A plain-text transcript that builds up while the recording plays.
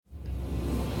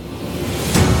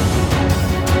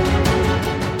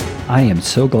I am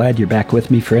so glad you're back with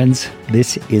me, friends.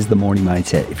 This is the Morning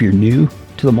Mindset. If you're new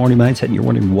to the Morning Mindset and you're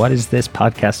wondering what is this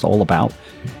podcast all about,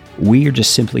 we are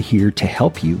just simply here to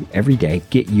help you every day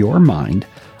get your mind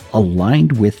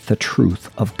aligned with the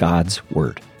truth of God's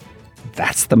Word.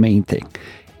 That's the main thing.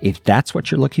 If that's what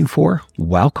you're looking for,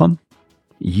 welcome.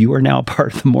 You are now a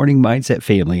part of the Morning Mindset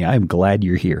family. I'm glad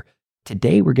you're here.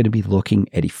 Today, we're going to be looking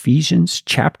at Ephesians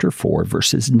chapter 4,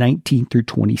 verses 19 through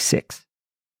 26.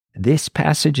 This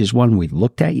passage is one we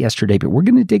looked at yesterday, but we're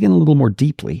going to dig in a little more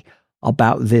deeply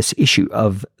about this issue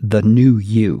of the new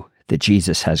you that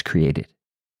Jesus has created.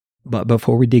 But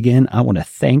before we dig in, I want to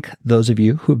thank those of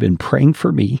you who have been praying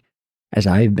for me as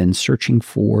I have been searching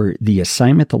for the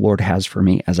assignment the Lord has for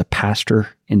me as a pastor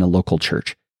in the local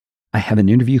church. I have an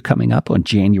interview coming up on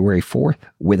January 4th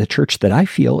with a church that I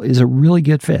feel is a really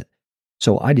good fit.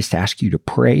 So I just ask you to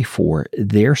pray for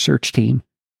their search team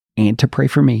and to pray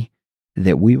for me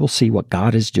that we will see what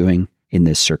God is doing in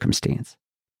this circumstance.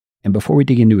 And before we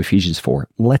dig into Ephesians 4,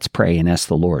 let's pray and ask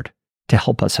the Lord to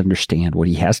help us understand what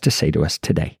He has to say to us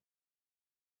today.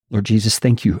 Lord Jesus,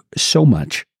 thank you so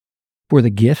much for the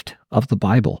gift of the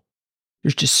Bible.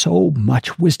 There's just so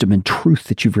much wisdom and truth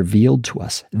that you've revealed to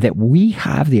us that we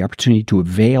have the opportunity to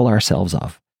avail ourselves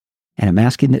of. And I'm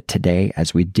asking that today,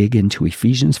 as we dig into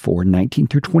Ephesians 4, 19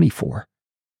 through 24,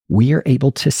 we are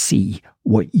able to see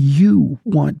what you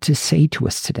want to say to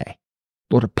us today.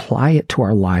 Lord, apply it to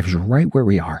our lives right where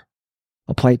we are.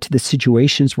 Apply it to the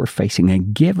situations we're facing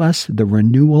and give us the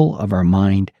renewal of our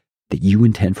mind that you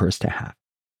intend for us to have.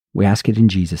 We ask it in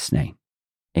Jesus' name.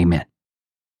 Amen.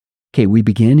 Okay, we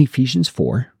begin Ephesians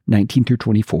 4, 19 through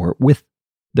 24 with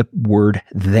the word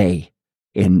they.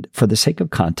 And for the sake of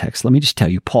context, let me just tell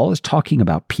you, Paul is talking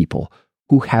about people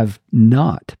who have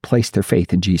not placed their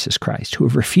faith in Jesus Christ, who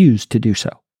have refused to do so.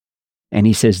 And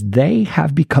he says they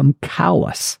have become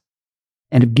callous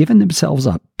and have given themselves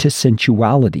up to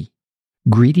sensuality,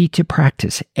 greedy to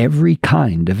practice every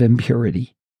kind of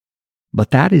impurity.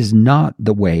 But that is not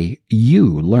the way you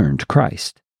learned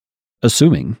Christ,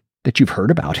 assuming that you've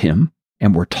heard about Him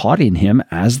and were taught in Him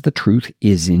as the truth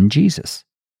is in Jesus,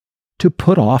 to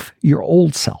put off your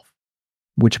old self,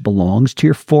 which belongs to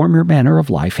your former manner of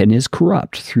life and is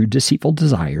corrupt through deceitful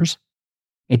desires,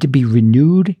 and to be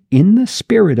renewed in the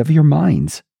spirit of your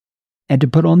minds, and to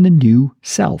put on the new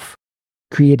self,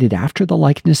 created after the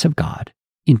likeness of God,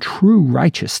 in true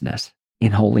righteousness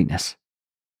and holiness.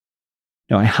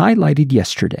 Now, I highlighted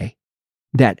yesterday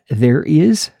that there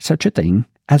is such a thing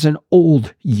as an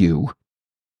old you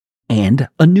and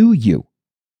a new you.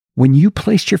 When you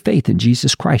placed your faith in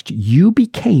Jesus Christ, you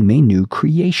became a new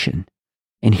creation.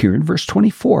 And here in verse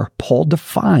 24, Paul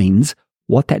defines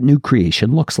what that new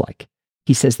creation looks like.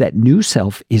 He says that new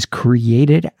self is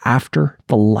created after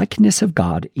the likeness of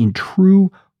God in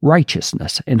true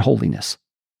righteousness and holiness.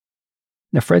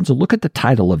 Now, friends, look at the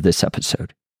title of this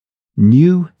episode,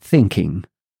 New Thinking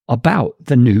About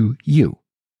the New You.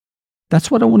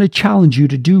 That's what I want to challenge you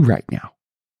to do right now,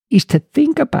 is to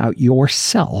think about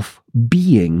yourself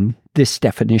being this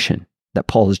definition that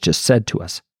Paul has just said to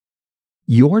us.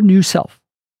 Your new self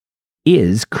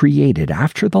is created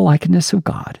after the likeness of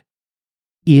God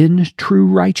in true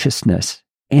righteousness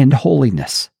and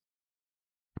holiness.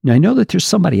 Now, I know that there's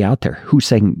somebody out there who's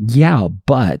saying, yeah,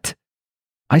 but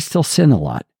I still sin a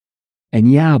lot.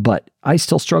 And yeah, but I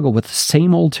still struggle with the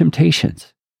same old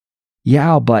temptations.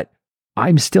 Yeah, but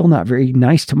I'm still not very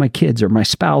nice to my kids or my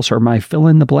spouse or my fill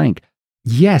in the blank.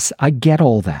 Yes, I get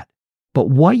all that. But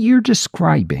what you're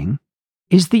describing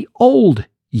is the old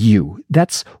you.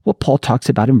 That's what Paul talks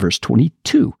about in verse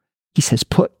 22. He says,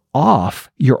 put off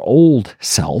your old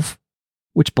self,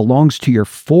 which belongs to your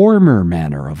former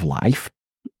manner of life,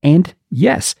 and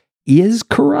yes, is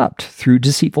corrupt through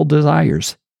deceitful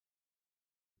desires.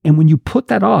 And when you put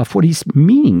that off, what he's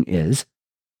meaning is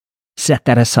set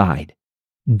that aside.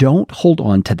 Don't hold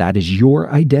on to that as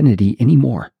your identity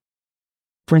anymore.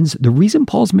 Friends, the reason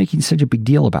Paul's making such a big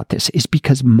deal about this is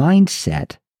because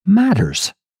mindset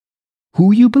matters.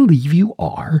 Who you believe you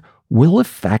are will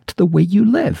affect the way you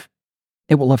live.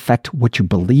 It will affect what you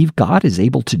believe God is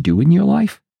able to do in your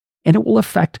life, and it will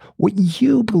affect what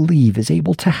you believe is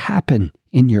able to happen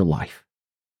in your life.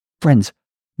 Friends,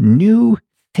 new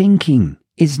thinking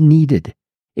is needed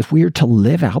if we are to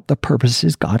live out the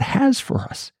purposes God has for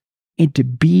us and to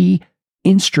be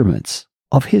instruments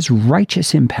of His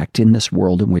righteous impact in this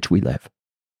world in which we live.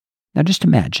 Now just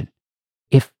imagine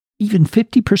if even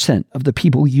 50% of the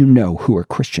people you know who are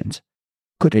Christians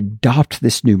could adopt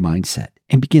this new mindset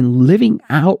and begin living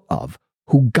out of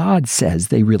who God says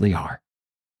they really are.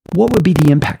 What would be the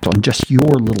impact on just your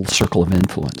little circle of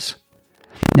influence?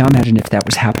 Now imagine if that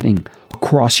was happening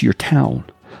across your town,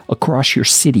 across your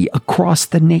city, across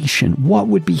the nation, what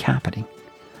would be happening?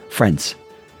 Friends,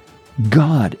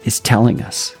 God is telling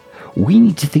us we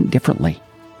need to think differently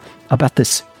about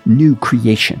this new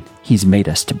creation He's made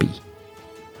us to be,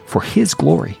 for His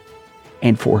glory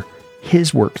and for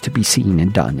His work to be seen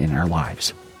and done in our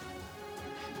lives.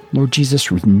 Lord Jesus,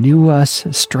 renew us,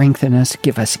 strengthen us,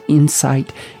 give us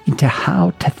insight into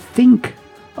how to think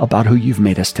about who You've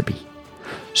made us to be,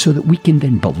 so that we can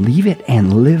then believe it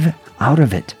and live out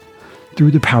of it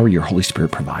through the power Your Holy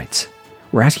Spirit provides.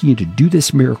 We're asking You to do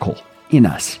this miracle in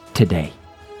us today.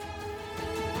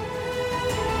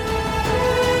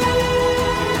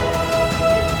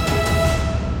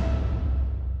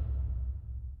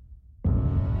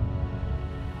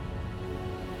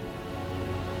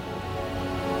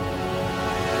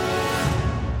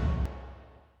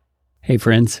 Hey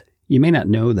friends, you may not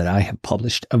know that I have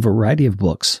published a variety of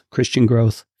books, Christian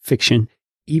growth, fiction,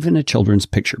 even a children's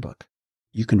picture book.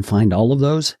 You can find all of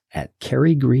those at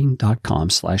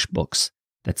careygreen.com/books.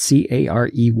 That's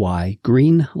CAREY,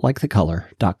 green like the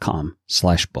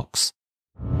color.com/books.